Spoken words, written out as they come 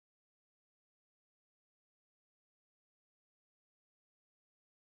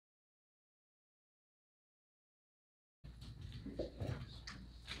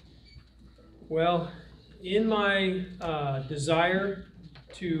Well, in my desire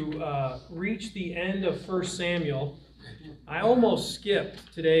to reach the end of 1 Samuel, I almost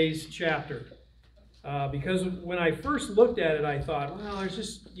skipped today's chapter because when I first looked at it, I thought, well, there's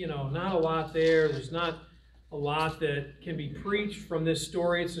just, not a lot there. There's not a lot that can be preached from this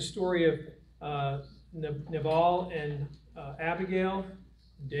story. It's the story of Nabal and Abigail,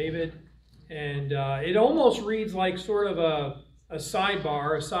 David, and it almost reads like sort of a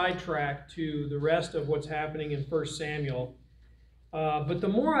sidebar, a sidetrack to the rest of what's happening in 1 Samuel. But the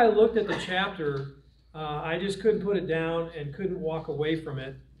more I looked at the chapter, I just couldn't put it down and couldn't walk away from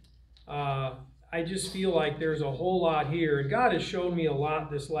it. I just feel like there's a whole lot here. And God has shown me a lot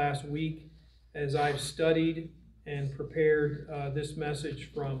this last week as I've studied and prepared this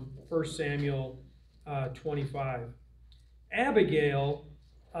message from 1 Samuel 25. Abigail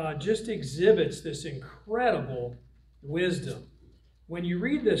just exhibits this incredible wisdom. When you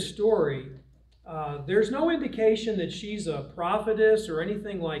read this story, there's no indication that she's a prophetess or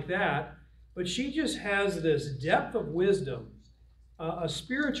anything like that, but she just has this depth of wisdom, a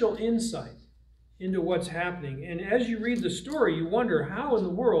spiritual insight into what's happening. And as you read the story, you wonder, how in the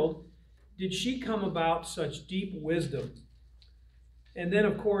world did she come about such deep wisdom? And then,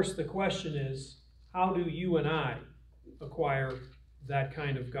 of course, the question is, how do you and I acquire that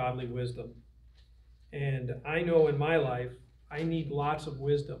kind of godly wisdom? And I know in my life, I need lots of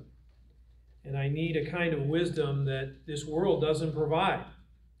wisdom. And I need a kind of wisdom that this world doesn't provide.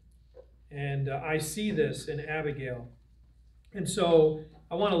 And I see this in Abigail. And so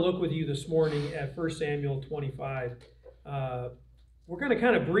I want to look with you this morning at 1 Samuel 25. We're going to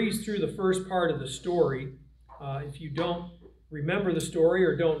kind of breeze through the first part of the story. If you don't remember the story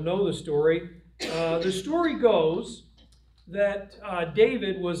or don't know the story goes that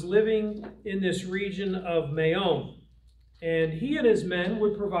David was living in this region of Maon. And he and his men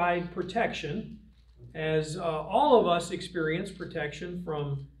would provide protection, as all of us experience protection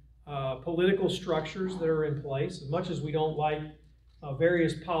from political structures that are in place. As much as we don't like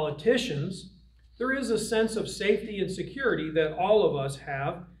various politicians, there is a sense of safety and security that all of us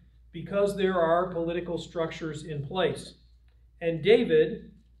have because there are political structures in place. And David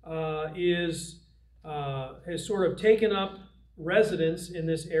has sort of taken up residence in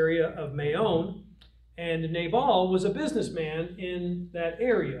this area of Maon. And Nabal was a businessman in that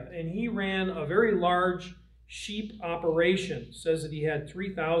area, and he ran a very large sheep operation. It says that he had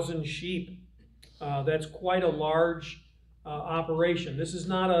 3,000 sheep. That's quite a large operation. This is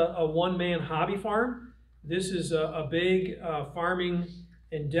not a one-man hobby farm. This is a big farming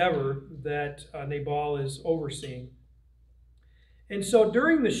endeavor that Nabal is overseeing. And so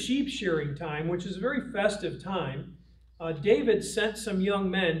during the sheep shearing time, which is a very festive time, David sent some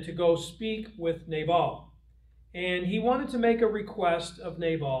young men to go speak with Nabal. And he wanted to make a request of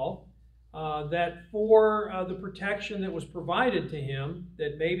Nabal that for the protection that was provided to him,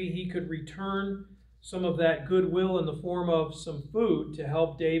 that maybe he could return some of that goodwill in the form of some food to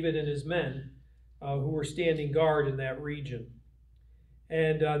help David and his men who were standing guard in that region.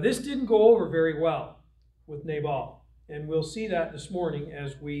 And this didn't go over very well with Nabal. And we'll see that this morning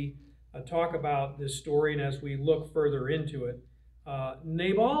as we talk about this story and as we look further into it.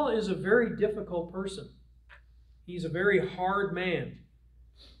 Nabal is a very difficult person. He's a very hard man.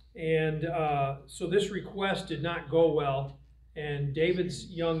 And so this request did not go well, and David's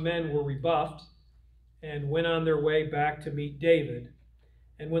young men were rebuffed and went on their way back to meet David.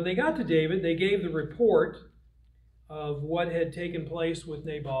 And when they got to David, they gave the report of what had taken place with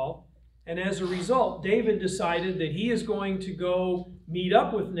Nabal. And as a result, David decided that he is going to go meet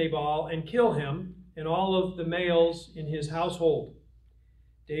up with Nabal and kill him and all of the males in his household.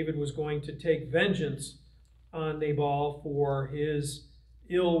 David was going to take vengeance on Nabal for his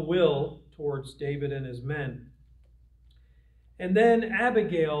ill will towards David and his men. And then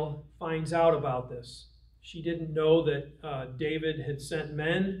Abigail finds out about this. She didn't know that David had sent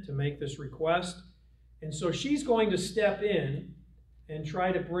men to make this request. And so she's going to step in and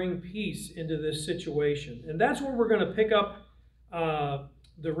try to bring peace into this situation. And that's where we're going to pick up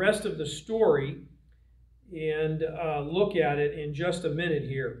the rest of the story and look at it in just a minute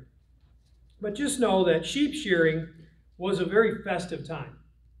here. But just know that sheep shearing was a very festive time.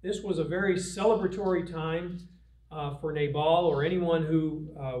 This was a very celebratory time for Nabal or anyone who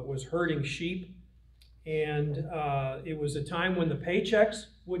was herding sheep. And it was a time when the paychecks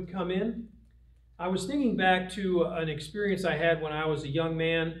would come in. I was thinking back to an experience I had when I was a young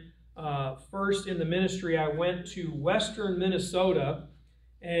man. First in the ministry, I went to western Minnesota,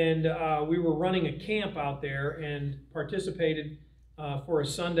 and we were running a camp out there and participated for a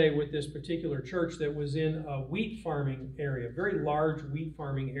Sunday with this particular church that was in a wheat farming area, very large wheat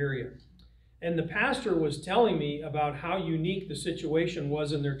farming area. And the pastor was telling me about how unique the situation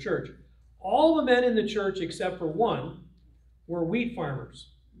was in their church. All the men in the church, except for one, were wheat farmers.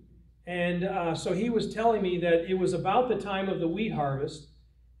 And so he was telling me that it was about the time of the wheat harvest,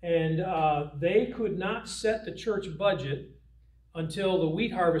 and they could not set the church budget until the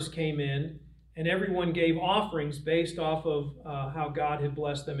wheat harvest came in, and everyone gave offerings based off of how God had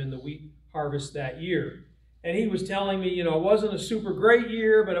blessed them in the wheat harvest that year. And he was telling me, it wasn't a super great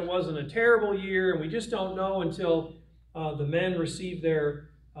year, but it wasn't a terrible year, and we just don't know until the men receive their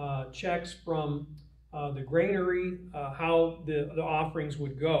checks from the granary, how the offerings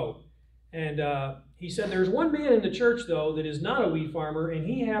would go. And he said there's one man in the church, though, that is not a wheat farmer, and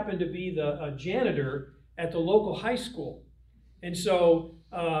he happened to be the janitor at the local high school. And so,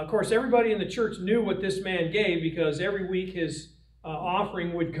 of course, everybody in the church knew what this man gave, because every week his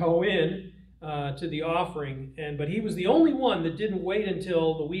offering would go in to the offering. But he was the only one that didn't wait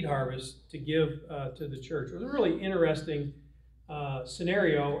until the wheat harvest to give to the church. It was a really interesting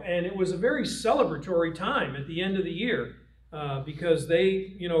scenario, and it was a very celebratory time at the end of the year. Because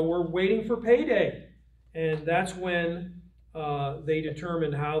they, were waiting for payday. And that's when they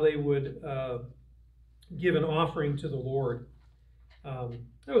determined how they would give an offering to the Lord.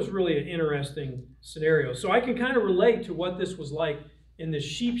 That was really an interesting scenario. So I can kind of relate to what this was like in the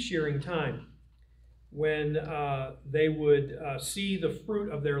sheep shearing time, when they would see the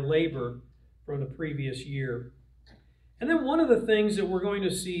fruit of their labor from the previous year. And then one of the things that we're going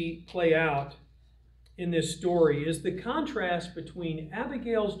to see play out in this story is the contrast between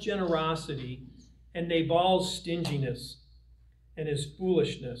Abigail's generosity and Nabal's stinginess and his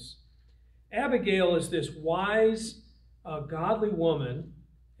foolishness. Abigail is this wise, godly woman,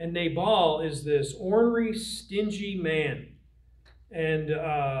 and Nabal is this ornery, stingy man. And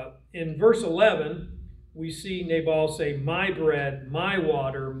in verse 11, we see Nabal say, "My bread, my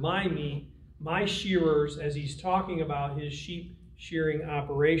water, my meat, my shearers," as he's talking about his sheep shearing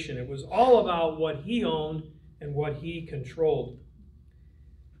operation. It was all about what he owned and what he controlled.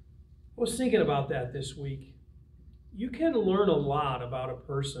 I was thinking about that this week. You can learn a lot about a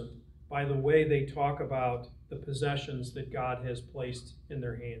person by the way they talk about the possessions that God has placed in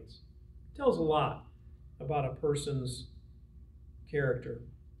their hands. It tells a lot about a person's character.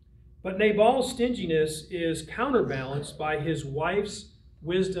 But Nabal's stinginess is counterbalanced by his wife's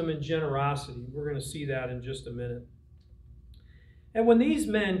wisdom and generosity. We're going to see that in just a minute. And when these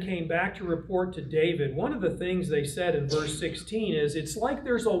men came back to report to David, one of the things they said in verse 16 is, "It's like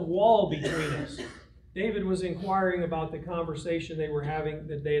there's a wall between us." David was inquiring about the conversation they were having,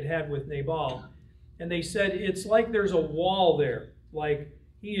 that they had had with Nabal. And they said, "It's like there's a wall there, like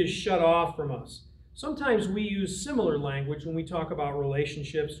he is shut off from us." Sometimes we use similar language when we talk about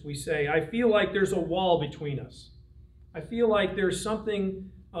relationships. We say, "I feel like there's a wall between us. I feel like there's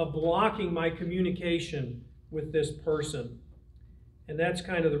something blocking my communication with this person." And that's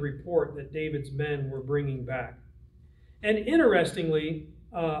kind of the report that David's men were bringing back. And interestingly,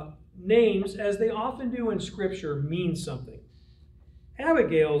 names, as they often do in Scripture, mean something.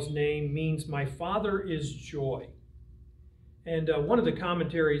 Abigail's name means "my father is joy." And one of the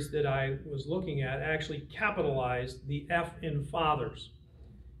commentaries that I was looking at actually capitalized the F in fathers.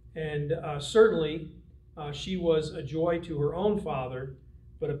 And certainly she was a joy to her own father,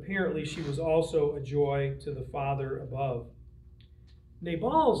 but apparently she was also a joy to the Father above.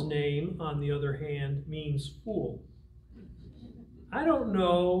 Nabal's name, on the other hand, means fool. I don't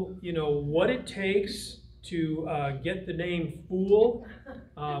know, what it takes to get the name fool.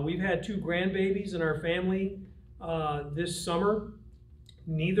 We've had 2 grandbabies in our family this summer.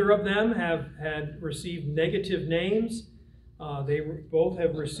 Neither of them had received negative names. They both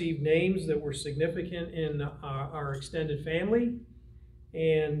have received names that were significant in our extended family.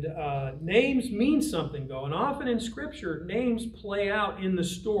 And names mean something, though. And often in Scripture, names play out in the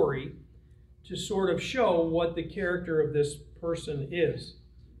story to sort of show what the character of this person is.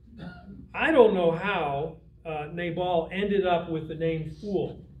 I don't know how Nabal ended up with the name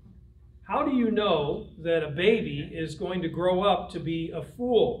fool. How do you know that a baby is going to grow up to be a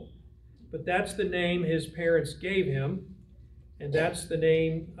fool? But that's the name his parents gave him, and that's the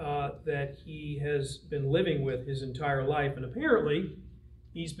name that he has been living with his entire life. And apparently,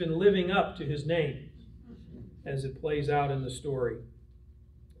 he's been living up to his name as it plays out in the story.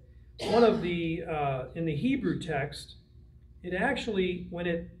 One of the, in the Hebrew text, it actually, when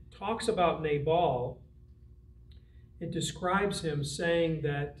it talks about Nabal, it describes him saying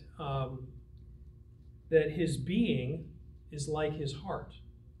that, that his being is like his heart.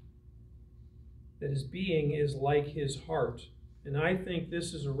 That his being is like his heart. And I think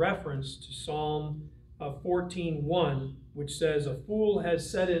this is a reference to Psalm 14:1, which says, "A fool has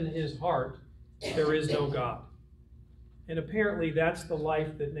said in his heart, there is no God. And apparently that's the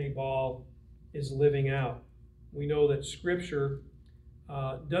life that Nabal is living out. We know that Scripture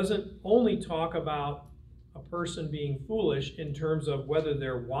doesn't only talk about a person being foolish in terms of whether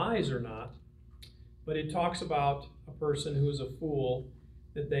they're wise or not, but it talks about a person who is a fool,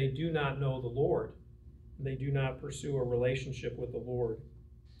 that they do not know the Lord. They do not pursue a relationship with the Lord.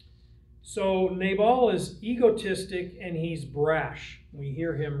 So Nabal is egotistic and he's brash. We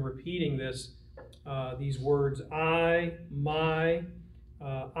hear him repeating these words, I, my,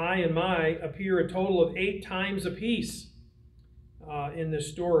 I and my appear a total of 8 times apiece in this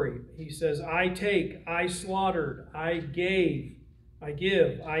story. He says, I take, I slaughtered, I gave, I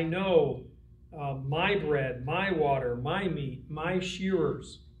give, I know, my bread, my water, my meat, my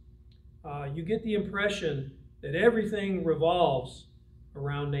shearers. You get the impression that everything revolves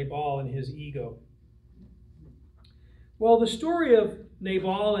around Nabal and his ego. Well, the story of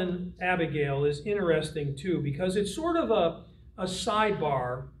Nabal and Abigail is interesting too, because it's sort of a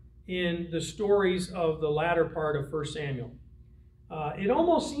sidebar in the stories of the latter part of 1 Samuel. It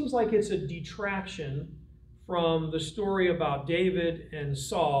almost seems like it's a detraction from the story about David and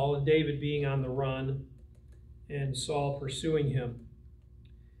Saul, and David being on the run and Saul pursuing him.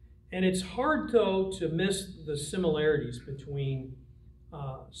 And it's hard, though, to miss the similarities between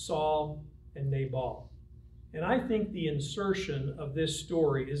Saul and Nabal. And I think the insertion of this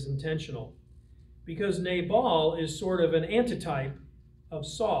story is intentional, because Nabal is sort of an antitype of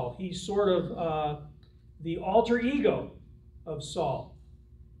Saul. He's sort of the alter ego of Saul.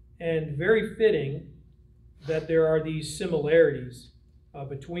 And very fitting that there are these similarities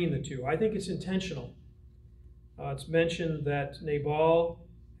between the two. I think it's intentional. It's mentioned that Nabal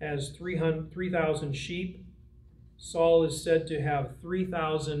has 3,000 sheep. Saul is said to have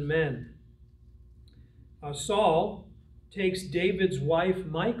 3,000 men. Saul takes David's wife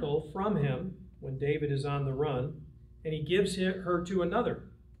Michal from him when David is on the run, and he gives her to another.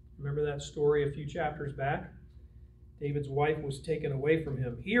 Remember that story a few chapters back? David's wife was taken away from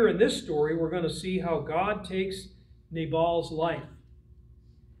him. Here in this story, we're going to see how God takes Nabal's life,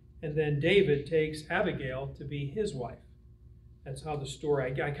 and then David takes Abigail to be his wife. That's how the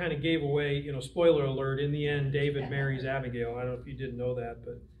story, I kind of gave away, spoiler alert, in the end, David marries Abigail. I don't know if you didn't know that,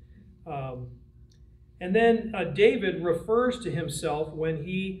 but... And then David refers to himself when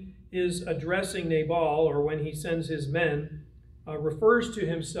he is addressing Nabal, or when he sends his men, refers to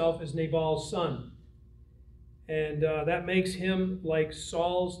himself as Nabal's son. And that makes him like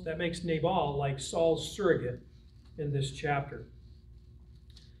that makes Nabal like Saul's surrogate in this chapter.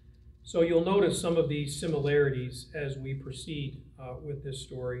 So you'll notice some of these similarities as we proceed with this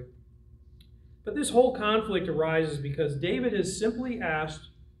story. But this whole conflict arises because David has simply asked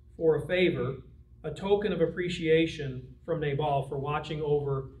for a favor, a token of appreciation from Nabal for watching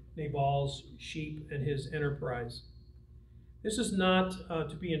over Nabal's sheep and his enterprise. This is not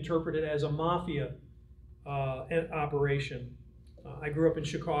to be interpreted as a mafia operation. I grew up in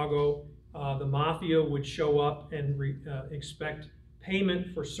Chicago. The mafia would show up and expect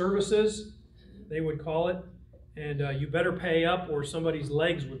payment for services, they would call it, and you better pay up or somebody's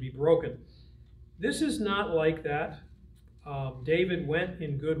legs would be broken. This is not like that. David went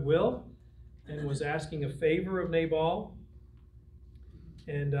in goodwill and was asking a favor of Nabal,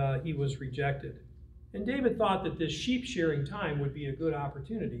 and he was rejected. And David thought that this sheep shearing time would be a good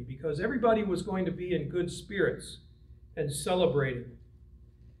opportunity because everybody was going to be in good spirits and celebrating.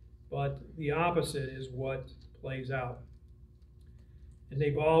 But the opposite is what plays out. And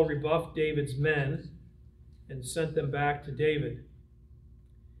Nabal rebuffed David's men and sent them back to David.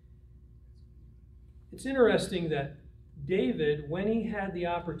 It's interesting that David, when he had the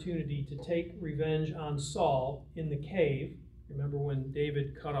opportunity to take revenge on Saul in the cave, remember when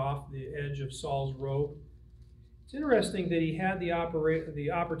David cut off the edge of Saul's robe? It's interesting that he had the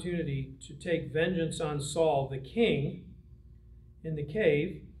opportunity to take vengeance on Saul, the king, in the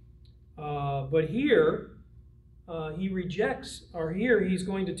cave. But here, he rejects, or here he's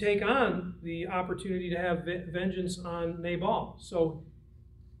going to take on the opportunity to have vengeance on Nabal. So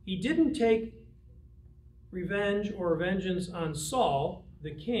he didn't take revenge or vengeance on Saul,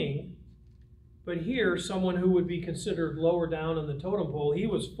 the king, but here, someone who would be considered lower down on the totem pole, he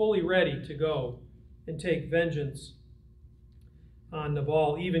was fully ready to go and take vengeance on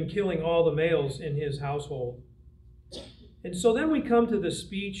Nabal, even killing all the males in his household. And so then we come to the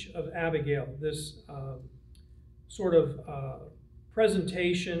speech of Abigail, this sort of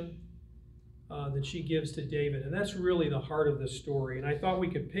presentation that she gives to David. And that's really the heart of this story. And I thought we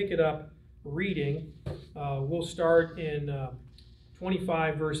could pick it up reading. We'll start in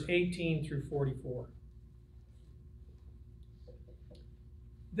 25, verse 18 through 44.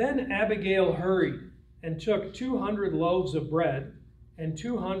 Then Abigail hurried and took 200 loaves of bread and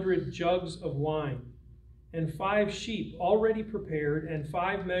 200 jugs of wine, and 5 sheep already prepared, and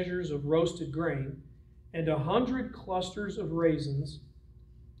 5 measures of roasted grain, and 100 clusters of raisins,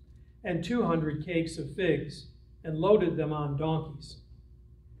 and 200 cakes of figs, and loaded them on donkeys.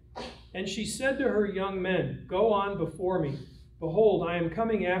 And she said to her young men, "Go on before me. Behold, I am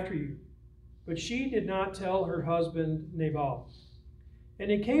coming after you." But she did not tell her husband Nabal. And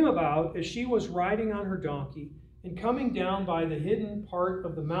it came about, as she was riding on her donkey, and coming down by the hidden part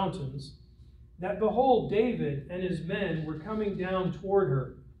of the mountains, that behold, David and his men were coming down toward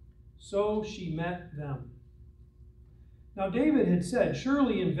her. So she met them. Now David had said,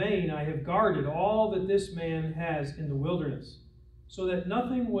 "Surely in vain I have guarded all that this man has in the wilderness, so that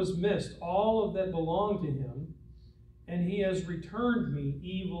nothing was missed, all of that belonged to him, and he has returned me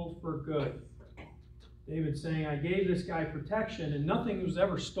evil for good." David's saying, I gave this guy protection, and nothing was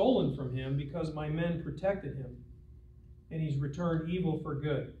ever stolen from him because my men protected him. And he's returned evil for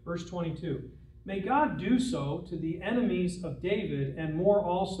good. Verse 22. May God do so to the enemies of David, and more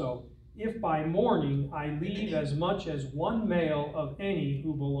also, if by morning I leave as much as one male of any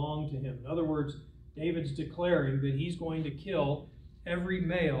who belong to him. In other words, David's declaring that he's going to kill every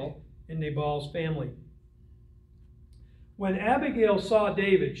male in Nabal's family. When Abigail saw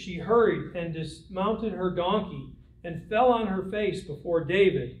David, she hurried and dismounted her donkey and fell on her face before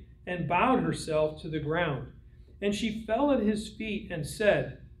David and bowed herself to the ground. And she fell at his feet and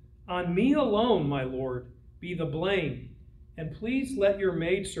said, "On me alone, my lord, be the blame, and please let your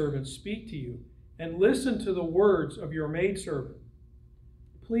maidservant speak to you, and listen to the words of your maidservant.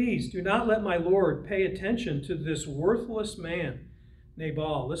 Please do not let my lord pay attention to this worthless man,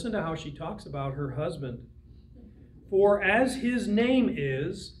 Nabal." Listen to how she talks about her husband. "For as his name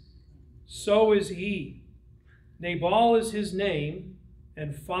is, so is he. Nabal is his name,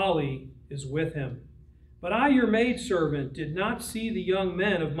 and folly is with him. But I, your maidservant, did not see the young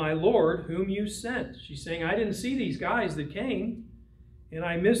men of my lord whom you sent." She's saying, I didn't see these guys that came, and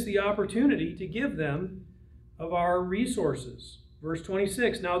I missed the opportunity to give them of our resources. Verse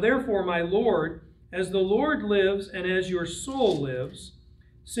 26, "Now therefore, my lord, as the Lord lives and as your soul lives,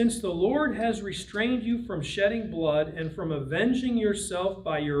 since the Lord has restrained you from shedding blood and from avenging yourself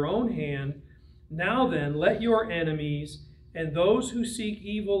by your own hand, now then let your enemies and those who seek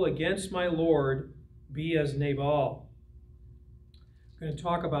evil against my Lord be as Nabal." I'm going to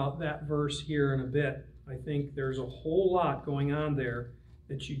talk about that verse here in a bit. I think there's a whole lot going on there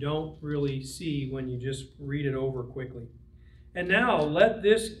that you don't really see when you just read it over quickly. "And now let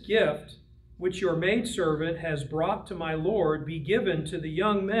this gift which your maidservant has brought to my Lord be given to the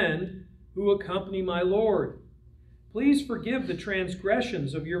young men who accompany my Lord. Please forgive the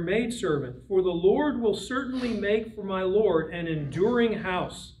transgressions of your maidservant, for the Lord will certainly make for my Lord an enduring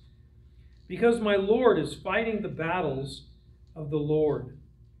house, because my Lord is fighting the battles of the Lord,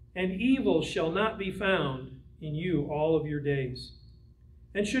 and evil shall not be found in you all of your days.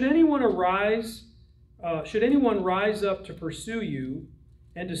 And should anyone rise up to pursue you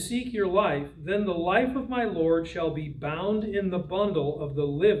and to seek your life, then the life of my Lord shall be bound in the bundle of the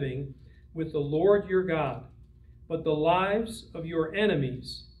living with the Lord your God. But the lives of your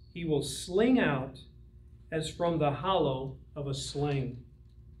enemies he will sling out as from the hollow of a sling.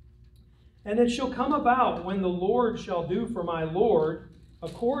 And it shall come about when the Lord shall do for my Lord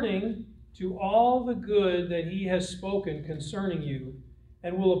according to all the good that he has spoken concerning you,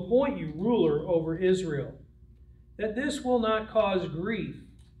 and will appoint you ruler over Israel, that this will not cause grief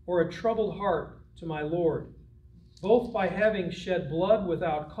or a troubled heart to my Lord, both by having shed blood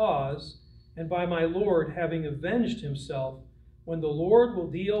without cause, and by my Lord having avenged himself, when the Lord will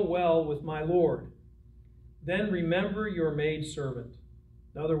deal well with my Lord. Then remember your maidservant."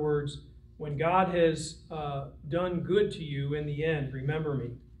 In other words, when God has done good to you in the end, remember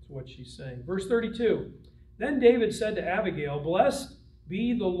me. That's what she's saying. Verse 32, "Then David said to Abigail, Blessed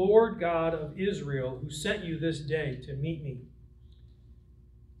be the Lord God of Israel, who sent you this day to meet me.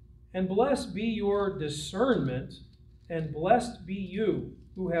 And blessed be your discernment, and blessed be you,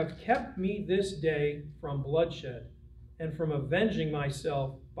 who have kept me this day from bloodshed, and from avenging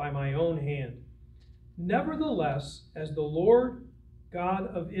myself by my own hand. Nevertheless, as the Lord God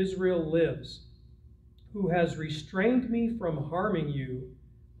of Israel lives, who has restrained me from harming you,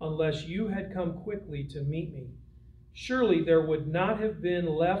 unless you had come quickly to meet me, surely there would not have been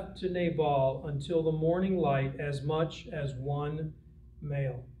left to Nabal until the morning light as much as one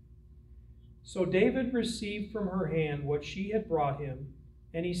male." So David received from her hand what she had brought him,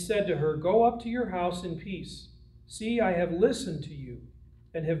 and he said to her, "Go up to your house in peace. See, I have listened to you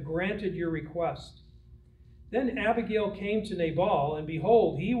and have granted your request." Then Abigail came to Nabal, and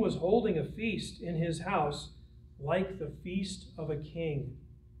behold, he was holding a feast in his house, like the feast of a king.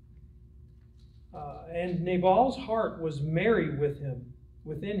 And Nabal's heart was merry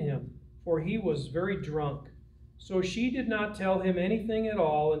within him, for he was very drunk. So she did not tell him anything at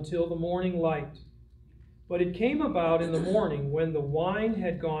all until the morning light. But it came about in the morning, when the wine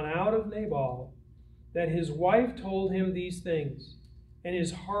had gone out of Nabal, that his wife told him these things, and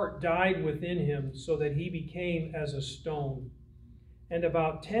his heart died within him, so that he became as a stone. And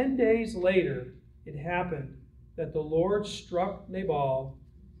about 10 days later it happened that the Lord struck Nabal,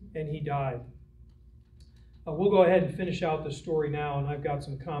 and he died. We'll go ahead and finish out the story now, and I've got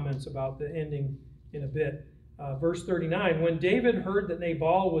some comments about the ending in a bit. Verse 39, when David heard that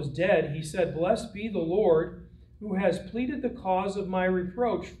Nabal was dead, he said, "Blessed be the Lord, who has pleaded the cause of my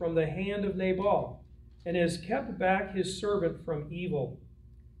reproach from the hand of Nabal, and has kept back his servant from evil."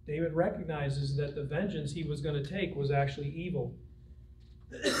 David recognizes that the vengeance he was going to take was actually evil.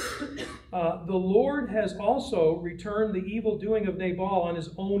 The Lord has also returned the evil doing of Nabal on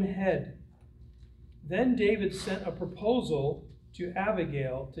his own head. Then David sent a proposal to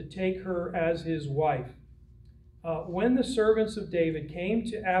Abigail to take her as his wife. When the servants of David came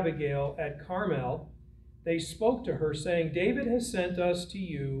to Abigail at Carmel, they spoke to her, saying, "David has sent us to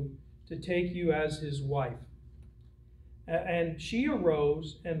you to take you as his wife." And she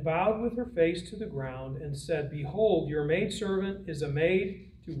arose and bowed with her face to the ground and said, "Behold, your maidservant is a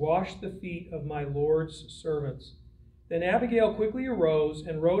maid to wash the feet of my Lord's servants." Then Abigail quickly arose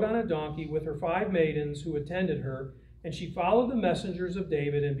and rode on a donkey with her 5 maidens who attended her, and she followed the messengers of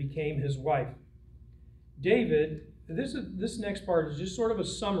David and became his wife. David, this next part is just sort of a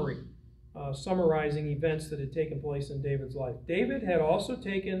summary, summarizing events that had taken place in David's life. David had also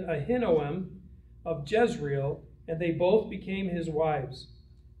taken Ahinoam of Jezreel, and they both became his wives.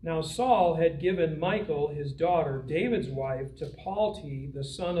 Now Saul had given Michal, his daughter, David's wife, to Palti, the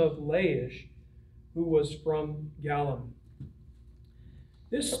son of Laish, who was from Galim.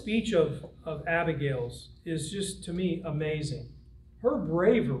 This speech of Abigail's is just, to me, amazing. Her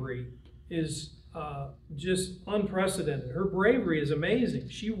bravery is just unprecedented. Her bravery is amazing.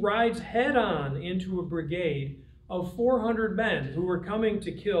 She rides head-on into a brigade of 400 men who were coming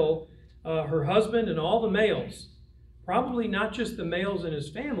to kill her husband and all the males. Probably not just the males in his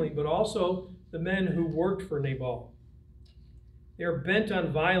family, but also the men who worked for Nabal. They're bent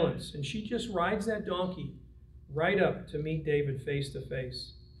on violence, and she just rides that donkey right up to meet David face to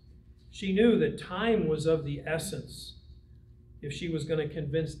face. She knew that time was of the essence if she was going to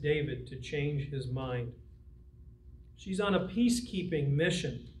convince David to change his mind. She's on a peacekeeping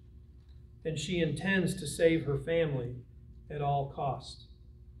mission, and she intends to save her family at all costs.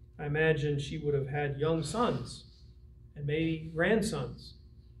 I imagine she would have had young sons and maybe grandsons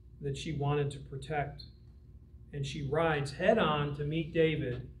that she wanted to protect. And she rides head on to meet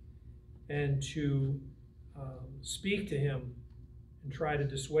David and to speak to him and try to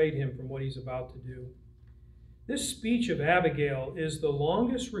dissuade him from what he's about to do. This speech of Abigail is the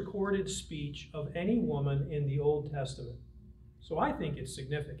longest recorded speech of any woman in the Old Testament. So I think it's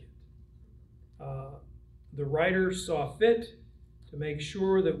significant. The writer saw fit to make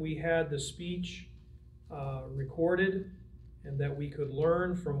sure that we had the speech recorded and that we could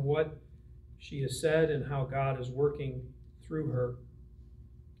learn from what she has said and how God is working through her.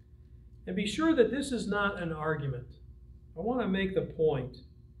 And be sure that this is not an argument. I want to make the point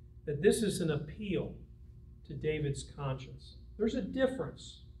that this is an appeal to David's conscience. There's a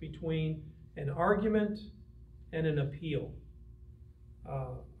difference between an argument and an appeal.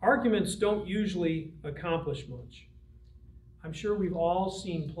 Arguments don't usually accomplish much. I'm sure we've all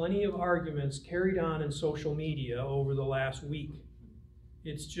seen plenty of arguments carried on in social media over the last week.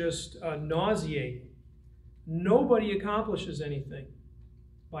 It's just nauseating. Nobody accomplishes anything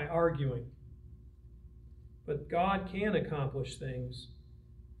by arguing. But God can accomplish things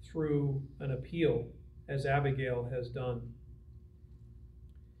through an appeal, as Abigail has done.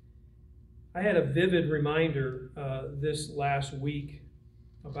 I had a vivid reminder this last week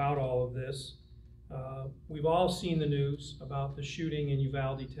about all of this. We've all seen the news about the shooting in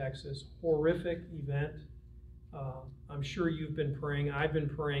Uvalde, Texas. Horrific event. I'm sure you've been praying. I've been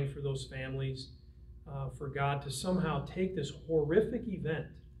praying for those families, for God to somehow take this horrific event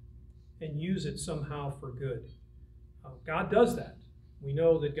and use it somehow for good. God does that. We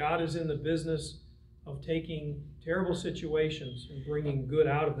know that God is in the business of taking terrible situations and bringing good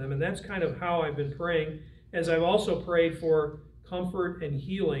out of them. And that's kind of how I've been praying, as I've also prayed for comfort and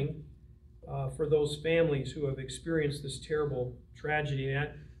healing for those families who have experienced this terrible tragedy. And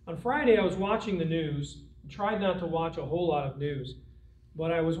on Friday, I was watching the news. I tried not to watch a whole lot of news.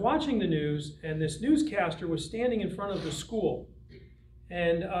 But I was watching the news, and this newscaster was standing in front of the school.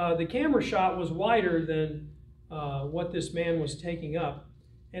 And the camera shot was wider than what this man was taking up.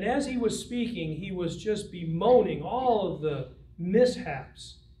 And as he was speaking, he was just bemoaning all of the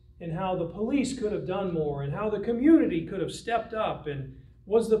mishaps and how the police could have done more and how the community could have stepped up. And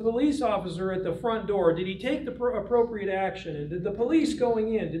was the police officer at the front door? Did he take the appropriate action? And did the police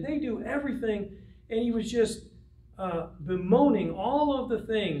going in, did they do everything? And he was just bemoaning all of the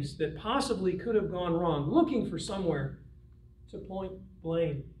things that possibly could have gone wrong, looking for somewhere to point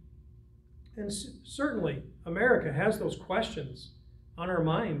blame. And certainly, America has those questions on our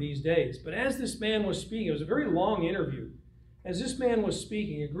mind these days. But as this man was speaking, it was a very long interview. As this man was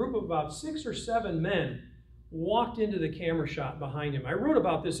speaking, a group of about 6 or 7 men walked into the camera shot behind him. I wrote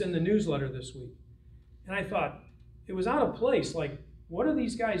about this in the newsletter this week. And I thought, it was out of place. Like, what are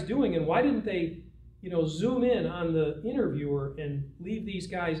these guys doing? And why didn't they, zoom in on the interviewer and leave these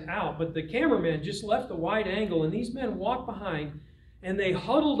guys out? But the cameraman just left the wide angle, and these men walked behind, and they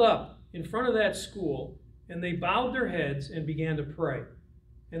huddled up in front of that school, and they bowed their heads and began to pray.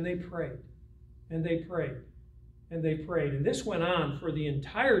 And they prayed, and they prayed, and they prayed. And this went on for the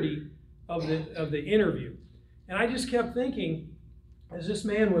entirety of the interview. And I just kept thinking, as this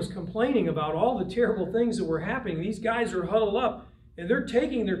man was complaining about all the terrible things that were happening, these guys are huddled up, and they're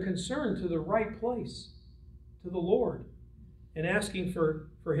taking their concern to the right place, to the Lord, and asking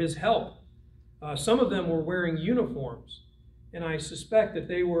for his help. Some of them were wearing uniforms, and I suspect that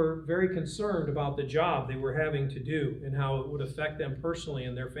they were very concerned about the job they were having to do and how it would affect them personally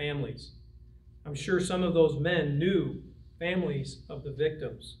and their families. I'm sure some of those men knew families of the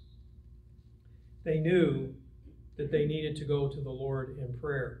victims. They knew that they needed to go to the Lord in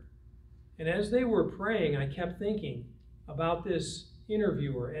prayer. And as they were praying, I kept thinking about this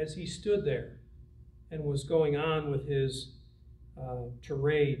interviewer as he stood there and was going on with his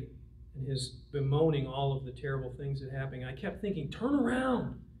tirade and his bemoaning all of the terrible things that happened. I kept thinking, turn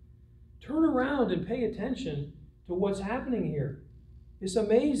around and pay attention to what's happening here. It's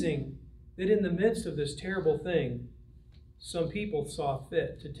amazing that in the midst of this terrible thing, some people saw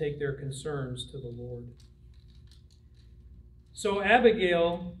fit to take their concerns to the Lord. So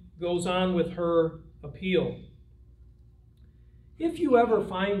Abigail goes on with her appeal. If you ever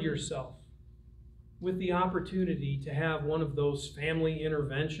find yourself with the opportunity to have one of those family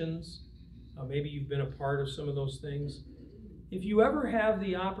interventions, maybe you've been a part of some of those things. If you ever have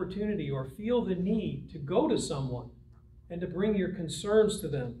the opportunity or feel the need to go to someone and to bring your concerns to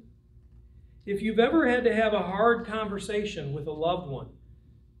them, if you've ever had to have a hard conversation with a loved one,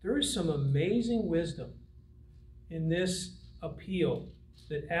 there is some amazing wisdom in this appeal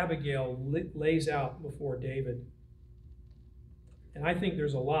that Abigail lays out before David. And I think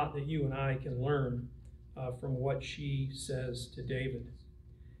there's a lot that you and I can learn from what she says to David.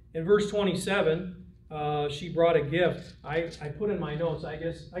 In verse 27, she brought a gift. I put in my notes, I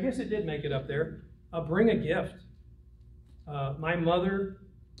guess it did make it up there. Bring a gift. My mother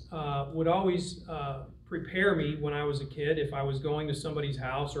would always prepare me when I was a kid, if I was going to somebody's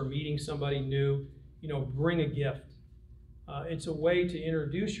house or meeting somebody new, bring a gift. It's a way to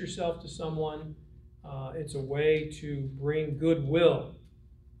introduce yourself to someone. It's a way to bring goodwill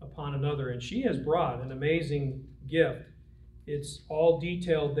upon another. And she has brought an amazing gift. It's all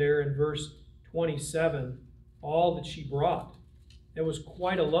detailed there in verse 27, all that she brought. It was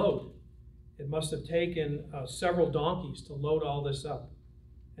quite a load. It must have taken several donkeys to load all this up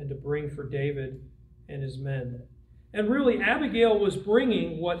and to bring for David and his men. And really, Abigail was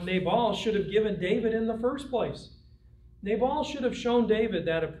bringing what Nabal should have given David in the first place. Nabal should have shown David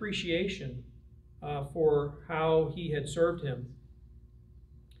that appreciation for how he had served him.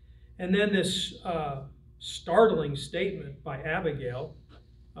 And then this startling statement by Abigail,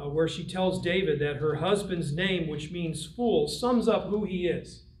 where she tells David that her husband's name, which means fool, sums up who he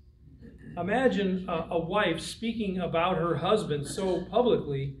is. Imagine a wife speaking about her husband so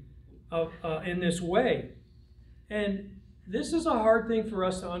publicly in this way. And this is a hard thing for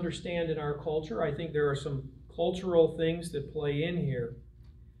us to understand in our culture. I think there are some cultural things that play in here.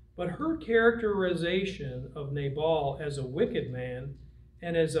 But her characterization of Nabal as a wicked man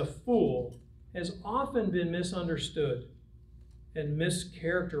and as a fool has often been misunderstood and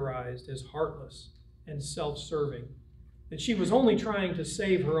mischaracterized as heartless and self-serving. That she was only trying to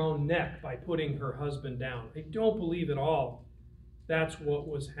save her own neck by putting her husband down. I don't believe at all that's what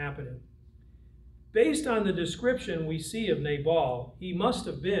was happening. Based on the description we see of Nabal, he must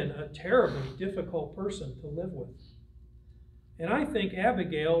have been a terribly difficult person to live with. And I think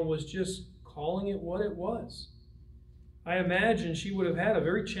Abigail was just calling it what it was. I imagine she would have had a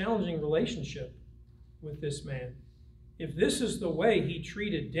very challenging relationship with this man if this is the way he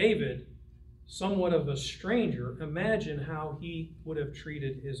treated David, somewhat of a stranger, imagine how he would have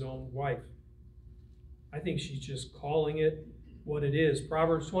treated his own wife. I think she's just calling it what it is.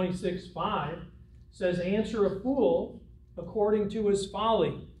 Proverbs 26:5 says, answer a fool according to his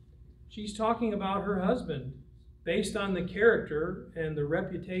folly. She's talking about her husband based on the character and the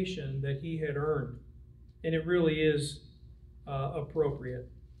reputation that he had earned. And it really is appropriate.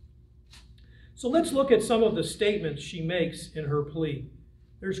 So let's look at some of the statements she makes in her plea.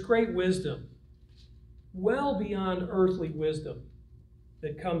 There's great wisdom, well beyond earthly wisdom,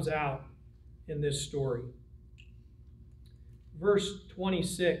 that comes out in this story. Verse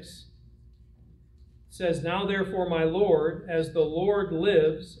 26 says, now therefore, my Lord, as the Lord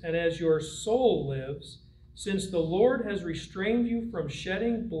lives, and as your soul lives, since the Lord has restrained you from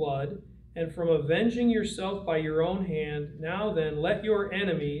shedding blood and from avenging yourself by your own hand, now then let your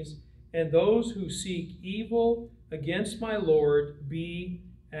enemies and those who seek evil against my Lord be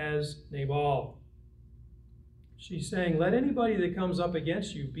as Nabal. She's saying, let anybody that comes up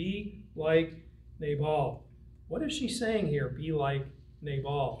against you be like Nabal. What is she saying here, be like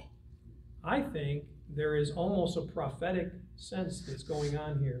Nabal? I think there is almost a prophetic sense that's going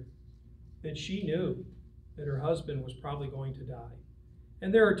on here, that she knew that her husband was probably going to die.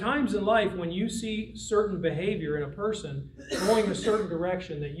 And there are times in life when you see certain behavior in a person going a certain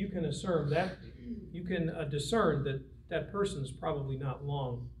direction that you can discern that that person's probably not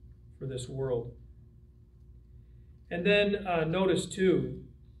long for this world. And then notice too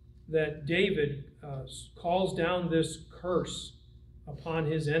that David calls down this curse upon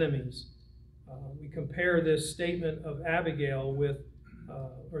his enemies. We compare this statement of Abigail with,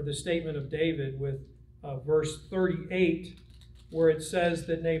 or the statement of David with verse 38, where it says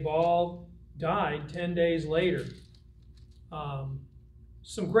that Nabal died 10 days later.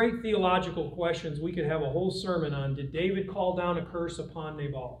 Some great theological questions we could have a whole sermon on. Did David call down a curse upon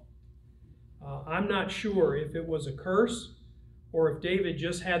Nabal? I'm not sure if it was a curse or if David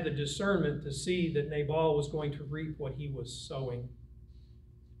just had the discernment to see that Nabal was going to reap what he was sowing.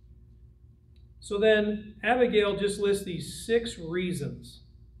 So then Abigail just lists these 6 reasons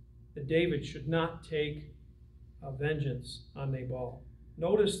that David should not take vengeance on Nabal.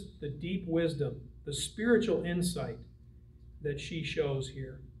 Notice the deep wisdom, the spiritual insight that she shows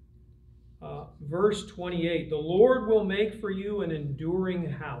here. Verse 28, the Lord will make for you an enduring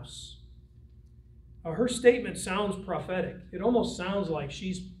house. Her statement sounds prophetic. It almost sounds like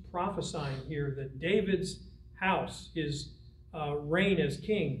she's prophesying here that David's house, his reign as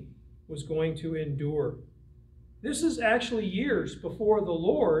king, was going to endure. This is actually years before the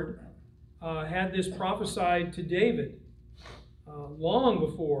Lord had this prophesied to David, long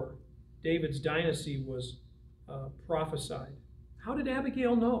before David's dynasty was prophesied. How did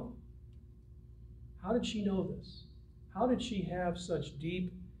Abigail know? How did she know this? How did she have such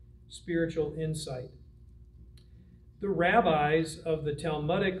deep spiritual insight? The rabbis of the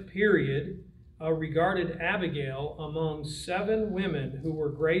Talmudic period regarded Abigail among 7 women who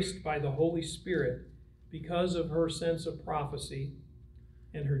were graced by the Holy Spirit because of her sense of prophecy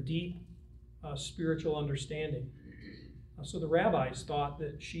and her deep spiritual understanding. So the rabbis thought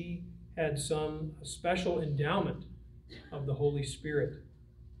that she had some special endowment of the Holy Spirit.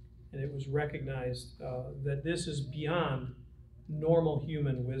 And it was recognized that this is beyond normal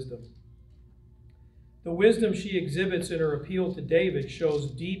human wisdom. The wisdom she exhibits in her appeal to David shows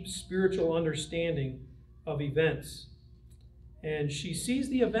deep spiritual understanding of events. And she sees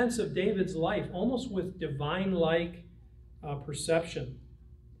the events of David's life almost with divine-like perception.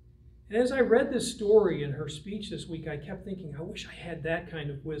 And as I read this story in her speech this week, I kept thinking, I wish I had that kind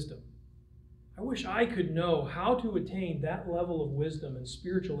of wisdom. I wish I could know how to attain that level of wisdom and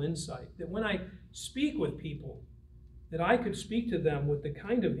spiritual insight, that when I speak with people, that I could speak to them with the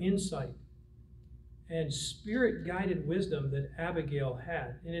kind of insight and spirit-guided wisdom that Abigail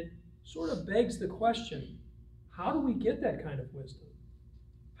had. And it sort of begs the question, how do we get that kind of wisdom?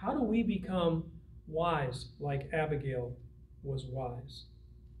 How do we become wise like Abigail was wise?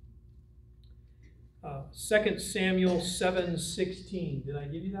 2 Samuel 7:16. Did I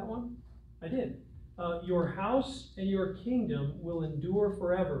give you that one? I did. Your house and your kingdom will endure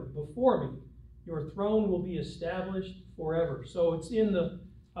forever before me. Your throne will be established forever. So it's in the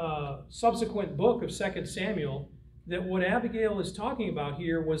subsequent book of 2 Samuel that what Abigail is talking about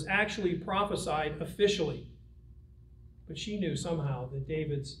here was actually prophesied officially. But she knew somehow that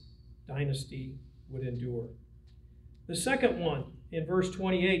David's dynasty would endure. The second one, in verse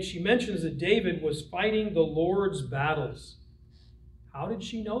 28, she mentions that David was fighting the Lord's battles. How did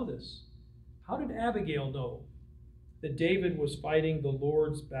she know this? How did Abigail know that David was fighting the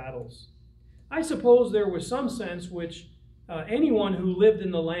Lord's battles? I suppose there was some sense which anyone who lived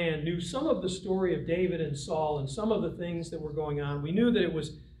in the land knew some of the story of David and Saul and some of the things that were going on. We knew that it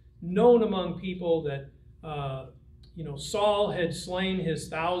was known among people that Saul had slain his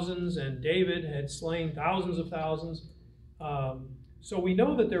thousands and David had slain thousands of thousands. So we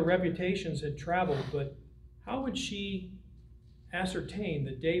know that their reputations had traveled, but how would she ascertain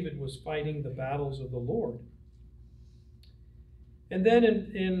that David was fighting the battles of the Lord? And then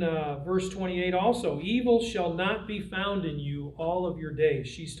in verse 28 also, evil shall not be found in you all of your days.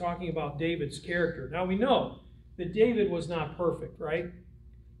 She's talking about David's character. Now we know that David was not perfect, right?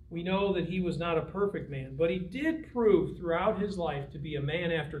 We know that he was not a perfect man, but he did prove throughout his life to be a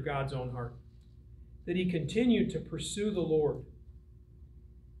man after God's own heart, that he continued to pursue the Lord.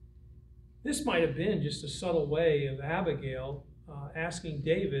 This might have been just a subtle way of Abigail asking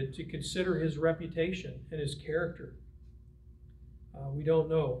David to consider his reputation and his character. We don't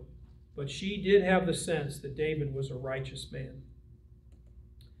know, but she did have the sense that David was a righteous man.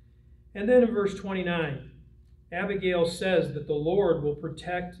 And then in verse 29, Abigail says that the Lord will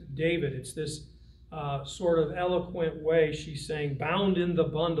protect David. It's this sort of eloquent way she's saying, bound in the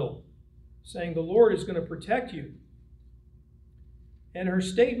bundle, saying the Lord is going to protect you. And her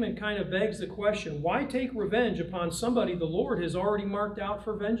statement kind of begs the question, why take revenge upon somebody the Lord has already marked out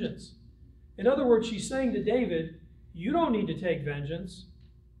for vengeance? In other words, she's saying to David, you don't need to take vengeance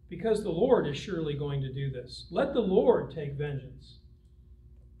because the Lord is surely going to do this. Let the Lord take vengeance.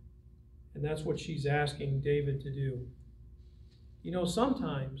 And that's what she's asking David to do. You know,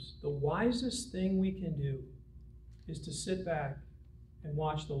 sometimes the wisest thing we can do is to sit back and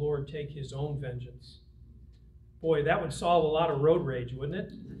watch the Lord take his own vengeance. Boy, that would solve a lot of road rage, wouldn't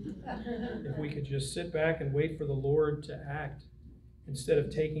it? If we could just sit back and wait for the Lord to act instead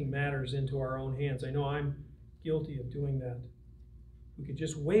of taking matters into our own hands. I know I'm guilty of doing that. We could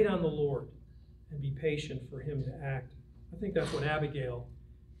just wait on the Lord and be patient for him to act. I think that's what Abigail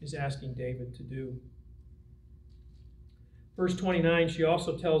is asking David to do. Verse 29, she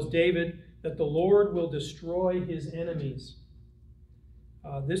also tells David that the Lord will destroy his enemies.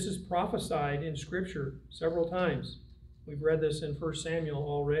 This is prophesied in Scripture several times. We've read this in 1 Samuel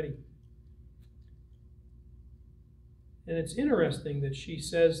already. And it's interesting that she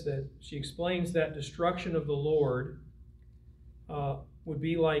explains that destruction of the Lord would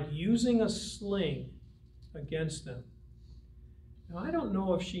be like using a sling against them. Now, I don't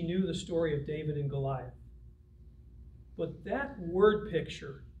know if she knew the story of David and Goliath, but that word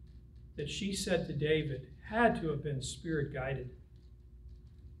picture that she said to David had to have been Spirit-guided.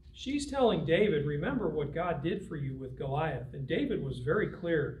 She's telling David, remember what God did for you with Goliath. And David was very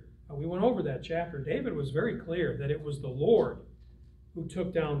clear. We went over that chapter. David was very clear that it was the Lord who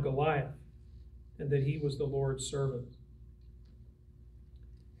took down Goliath and that he was the Lord's servant.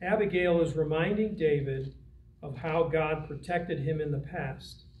 Abigail is reminding David of how God protected him in the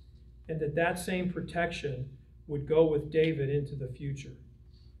past and that same protection would go with David into the future.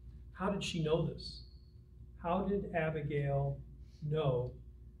 How did she know this? How did Abigail know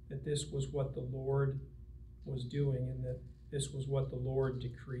that this was what the Lord was doing and that this was what the Lord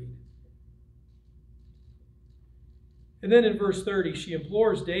decreed? And then in verse 30, she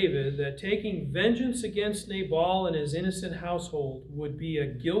implores David that taking vengeance against Nabal and his innocent household would be a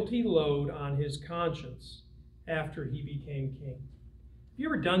guilty load on his conscience after he became king. Have you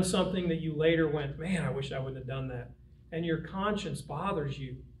ever done something that you later went, man, I wish I wouldn't have done that, and your conscience bothers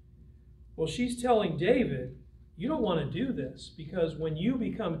you? Well, she's telling David, you don't want to do this because when you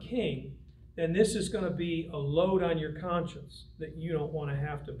become king, then this is going to be a load on your conscience that you don't want to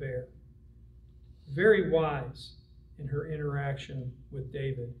have to bear. Very wise in her interaction with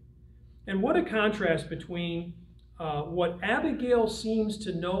David. And what a contrast between what Abigail seems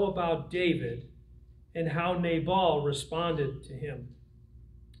to know about David and how Nabal responded to him.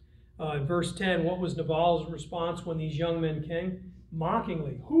 In verse 10, what was Nabal's response when these young men came?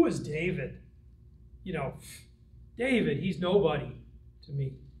 Mockingly, who is David? You know, David, he's nobody to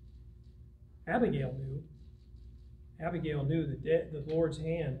me. Abigail knew. Abigail knew that the Lord's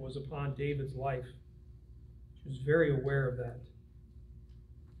hand was upon David's life. She was very aware of that.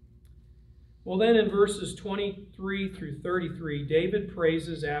 Well, then in verses 23 through 33, David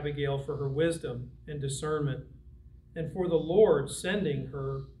praises Abigail for her wisdom and discernment and for the Lord sending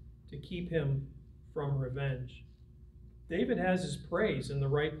her to keep him from revenge. David has his praise in the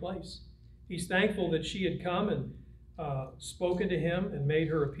right place. He's thankful that she had come and spoken to him and made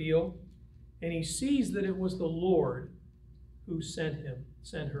her appeal. And he sees that it was the Lord who sent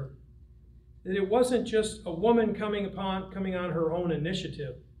her. That it wasn't just a woman coming on her own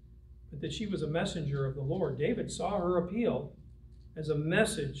initiative, but that she was a messenger of the Lord. David saw her appeal as a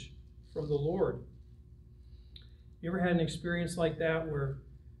message from the Lord. You ever had an experience like that where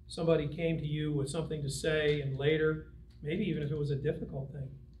somebody came to you with something to say, and later, maybe even if it was a difficult thing,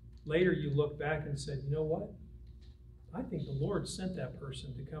 later you look back and said, you know what? I think the Lord sent that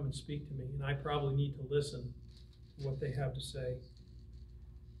person to come and speak to me, and I probably need to listen to what they have to say.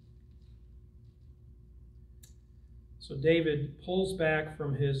 So David pulls back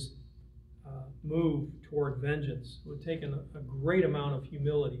from his move toward vengeance. It would take a great amount of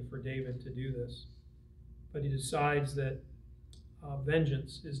humility for David to do this. But he decides that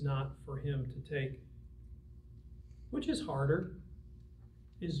vengeance is not for him to take. Which is harder?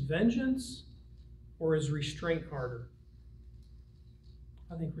 Is vengeance or is restraint harder?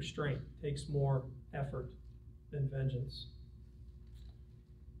 I think restraint takes more effort than vengeance.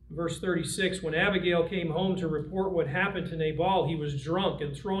 Verse 36, when Abigail came home to report what happened to Nabal, he was drunk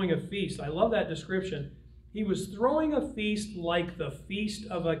and throwing a feast. I love that description. He was throwing a feast like the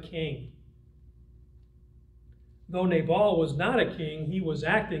feast of a king. Though Nabal was not a king, he was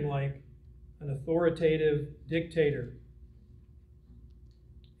acting like an authoritative dictator.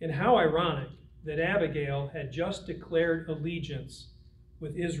 And how ironic that Abigail had just declared allegiance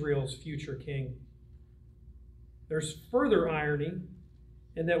with Israel's future king. There's further irony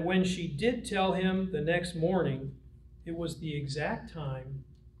in that when she did tell him the next morning, it was the exact time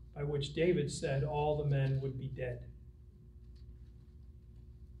by which David said all the men would be dead.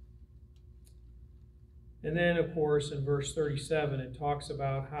 And then, of course, in verse 37, it talks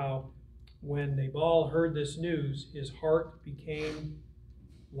about how when Nabal heard this news, his heart became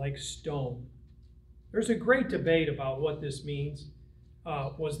like stone. There's a great debate about what this means.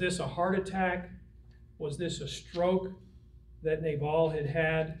 Was this a heart attack? Was this a stroke that Nabal had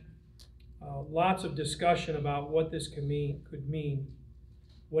had? Lots of discussion about what this could mean.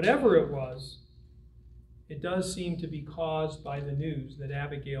 Whatever it was, it does seem to be caused by the news that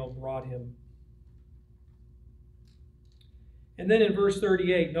Abigail brought him. And then in verse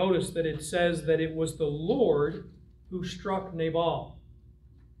 38, notice that it says that it was the Lord who struck Nabal.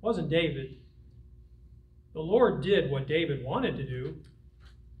 It wasn't David. The Lord did what David wanted to do,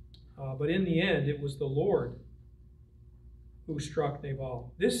 but in the end, it was the Lord who struck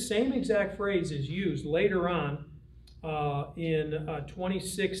Nabal. This same exact phrase is used later on in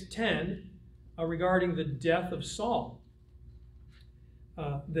 26:10 regarding the death of Saul,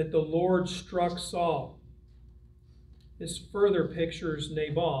 that the Lord struck Saul. This further pictures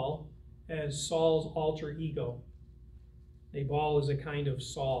Nabal as Saul's alter ego. Nabal is a kind of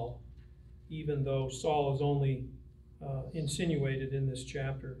Saul, even though Saul is only insinuated in this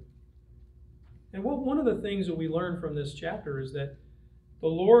chapter. And one of the things that we learn from this chapter is that the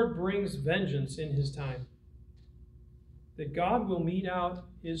Lord brings vengeance in his time. That God will mete out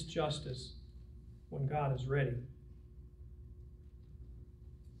his justice when God is ready.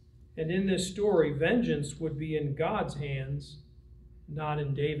 And in this story, vengeance would be in God's hands, not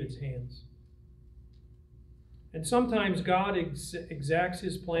in David's hands. And sometimes God exacts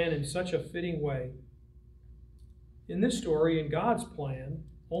his plan in such a fitting way. In this story, in God's plan,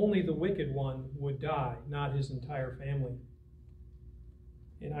 only the wicked one would die, not his entire family.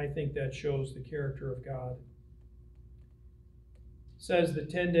 And I think that shows the character of God. It says that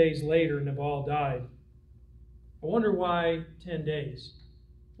 10 days later, Nabal died. I wonder why 10 days?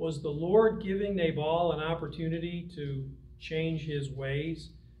 Was the Lord giving Nabal an opportunity to change his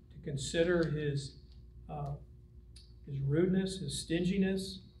ways, to consider his rudeness, his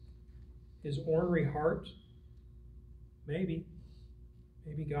stinginess, his ornery heart? Maybe.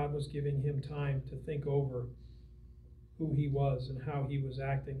 Maybe God was giving him time to think over who he was and how he was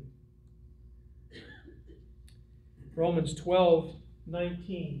acting. Romans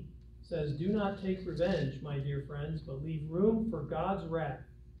 12:19 says, "Do not take revenge, my dear friends, but leave room for God's wrath.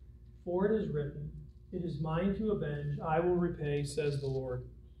 For it is written, 'It is mine to avenge, I will repay,' says the Lord."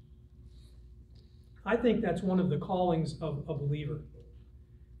 I think that's one of the callings of a believer,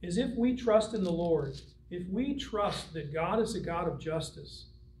 is if we trust in the Lord, if we trust that God is a God of justice,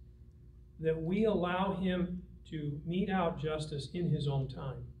 that we allow him to mete out justice in his own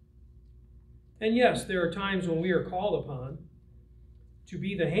time. And yes, there are times when we are called upon to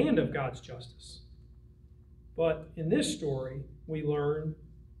be the hand of God's justice. But in this story, we learn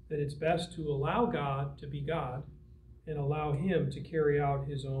that it's best to allow God to be God and allow him to carry out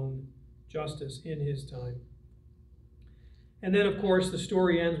his own justice in his time. And then, of course, the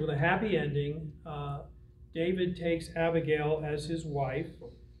story ends with a happy ending. David takes Abigail as his wife,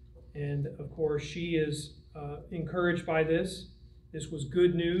 and of course she is encouraged by this. This was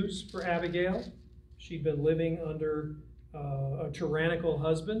good news for Abigail. She'd been living under a tyrannical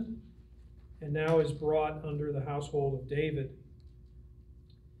husband, and now is brought under the household of David.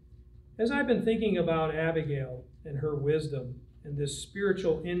 As I've been thinking about Abigail and her wisdom and this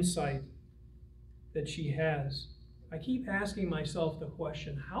spiritual insight that she has, I keep asking myself the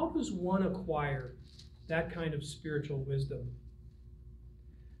question, how does one acquire that kind of spiritual wisdom?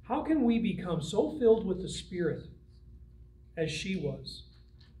 How can we become so filled with the Spirit as she was?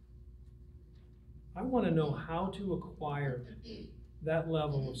 I want to know how to acquire that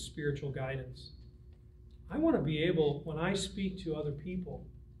level of spiritual guidance. I want to be able, when I speak to other people,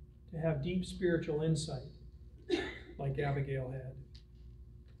 to have deep spiritual insight like Abigail had.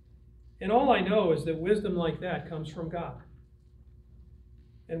 And all I know is that wisdom like that comes from God.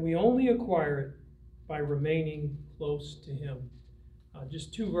 And we only acquire it by remaining close to Him.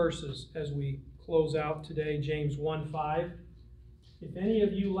 Just 2 verses as we close out today. James 1:5. If any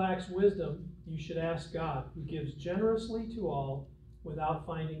of you lacks wisdom, you should ask God, who gives generously to all without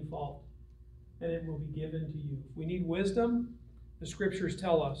finding fault, and it will be given to you. If we need wisdom, the Scriptures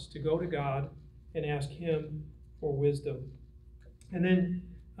tell us to go to God and ask Him for wisdom. And then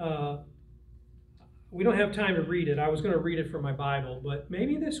we don't have time to read it. I was going to read it from my Bible, but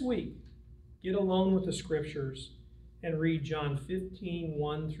maybe this week, get alone with the Scriptures and read John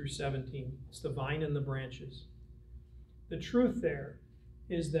 15:1-17. It's the vine and the branches. The truth there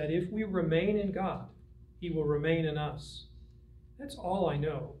is that if we remain in God, He will remain in us. That's all I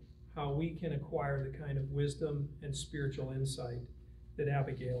know, how we can acquire the kind of wisdom and spiritual insight that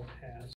Abigail has.